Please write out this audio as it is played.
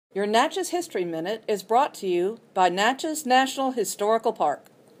Your Natchez History Minute is brought to you by Natchez National Historical Park.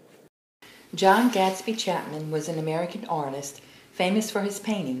 John Gadsby Chapman was an American artist famous for his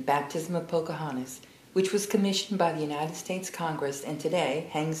painting, Baptism of Pocahontas, which was commissioned by the United States Congress and today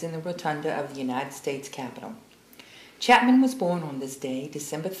hangs in the rotunda of the United States Capitol. Chapman was born on this day,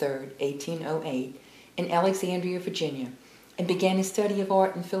 December 3, 1808, in Alexandria, Virginia, and began his study of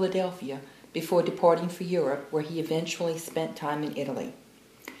art in Philadelphia before departing for Europe, where he eventually spent time in Italy.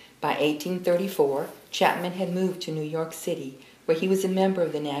 By 1834, Chapman had moved to New York City, where he was a member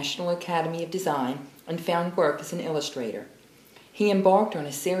of the National Academy of Design and found work as an illustrator. He embarked on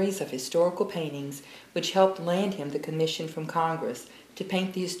a series of historical paintings which helped land him the commission from Congress to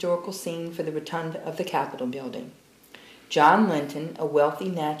paint the historical scene for the rotunda of the Capitol building. John Linton, a wealthy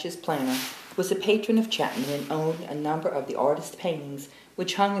Natchez planter, was a patron of Chapman and owned a number of the artist's paintings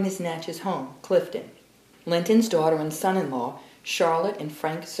which hung in his Natchez home, Clifton. Linton's daughter and son-in-law, Charlotte and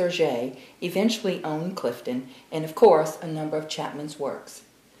Frank Serget, eventually owned Clifton and, of course, a number of Chapman's works.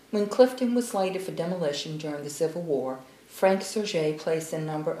 When Clifton was slated for demolition during the Civil War, Frank Serget placed a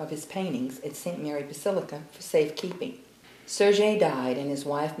number of his paintings at St. Mary Basilica for safekeeping. Serget died and his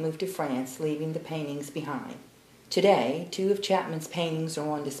wife moved to France, leaving the paintings behind. Today, 2 of Chapman's paintings are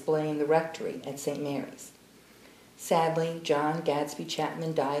on display in the rectory at St. Mary's. Sadly, John Gadsby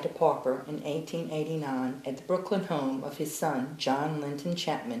Chapman died a pauper in 1889 at the Brooklyn home of his son, John Linton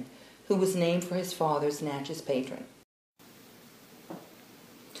Chapman, who was named for his father's Natchez patron.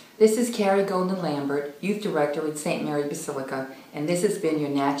 This is Carrie Golden Lambert, Youth Director at St. Mary Basilica, and this has been your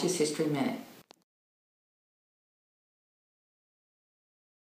Natchez History Minute.